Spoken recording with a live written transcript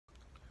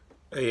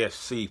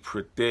a.f.c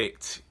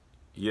predict.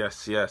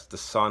 Yes, yes, the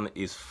sun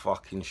is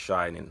fucking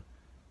shining.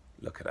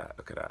 Look at that,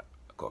 look at that.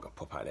 I've got to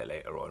pop out there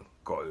later on.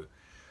 Got to.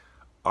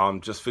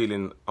 I'm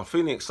feeling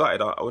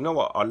excited. You know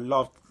what? I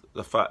loved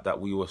the fact that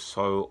we were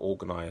so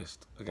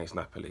organised against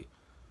Napoli.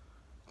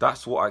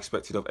 That's what I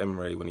expected of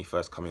Emre when he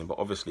first came in, but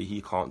obviously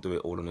he can't do it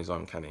all on his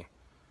own, can he?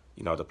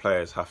 You know, the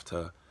players have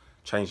to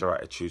change their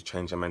attitudes,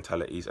 change their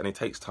mentalities, and it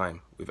takes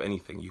time with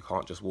anything. You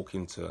can't just walk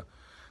into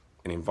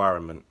an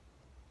environment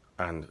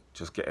and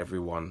just get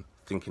everyone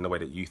thinking the way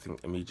that you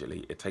think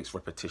immediately. It takes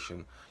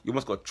repetition. You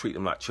almost got to treat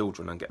them like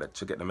children and get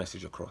the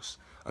message across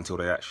until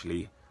they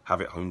actually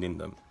have it honed in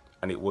them.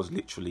 And it was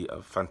literally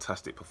a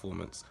fantastic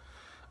performance.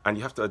 And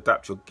you have to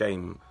adapt your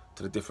game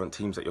to the different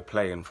teams that you're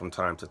playing from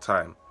time to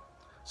time.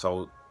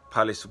 So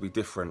Palace will be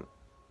different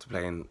to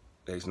playing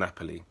against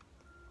Napoli.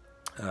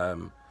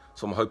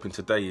 So I'm hoping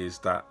today is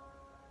that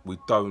we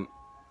don't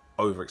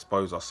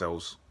overexpose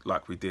ourselves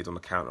like we did on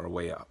the counter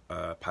away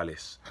at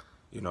Palace.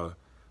 You know,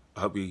 I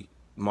hope we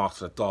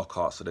master the dark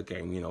arts of the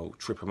game, you know,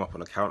 trip them up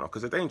on the counter,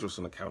 because they're dangerous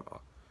on the counter.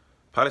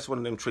 Palace are one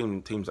of them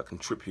teams that can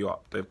trip you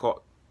up. They've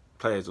got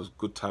players with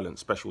good talent,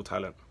 special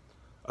talent.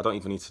 I don't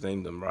even need to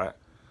name them, right?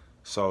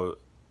 So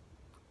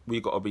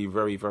we've got to be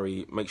very,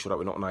 very, make sure that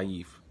we're not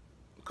naive.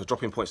 Because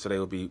dropping points today it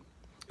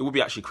will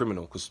be actually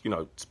criminal, because, you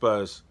know,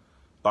 Spurs,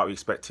 like we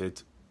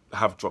expected,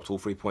 have dropped all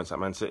 3 points at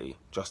Man City,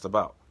 just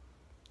about.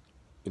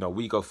 You know,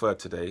 we go third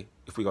today.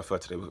 If we go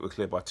third today, we're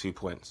clear by 2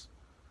 points.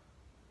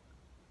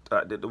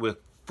 We're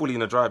fully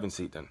in the driving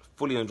seat then.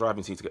 Fully in the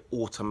driving seat to get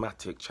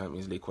automatic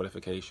Champions League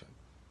qualification.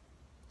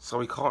 So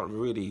we can't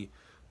really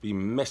be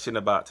messing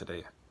about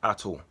today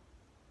at all.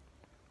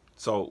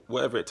 So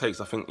whatever it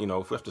takes, I think, you know,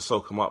 if we have to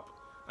soak them up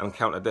and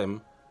counter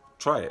them,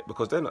 try it,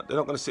 because they're not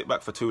going to sit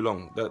back for too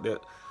long. They're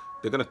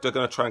going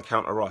to try and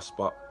counter us,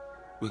 but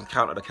we can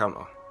counter the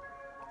counter.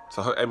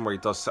 So I hope Emery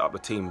does set up the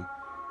team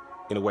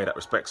in a way that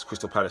respects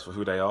Crystal Palace for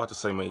who they are, the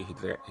same way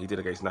he did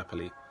against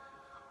Napoli.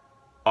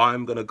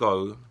 I'm going to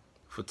go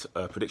for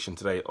a prediction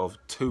today of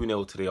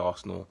 2-0 to the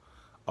Arsenal.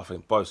 I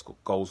think both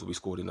goals will be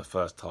scored in the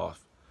first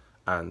half,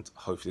 and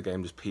hopefully the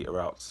game just peter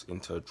out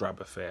into a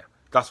drab affair.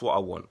 That's what I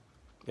want,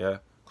 yeah?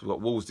 Because we've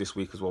got Wolves this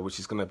week as well, which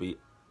is going to be,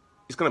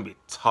 it's going to be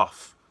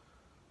tough.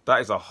 That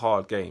is a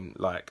hard game.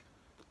 Like,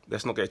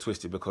 let's not get it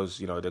twisted,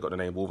 because, you know, they've got the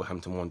name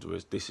Wolverhampton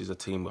Wanderers. This is a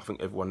team, I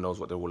think everyone knows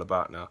what they're all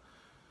about now.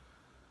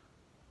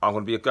 I'm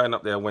going to be going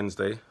up there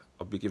Wednesday.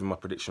 I'll be giving my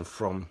prediction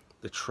from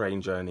the train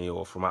journey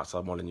or from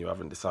outside Molineux. I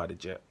haven't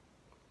decided yet.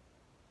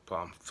 But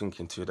I'm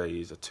thinking today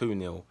is a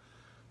 2-0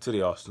 to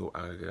the Arsenal,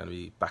 and we're going to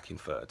be back in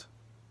third.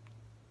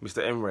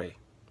 Mr. Emre,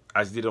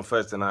 as you did on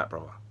Thursday night,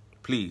 brother,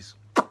 please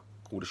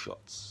call the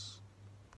shots.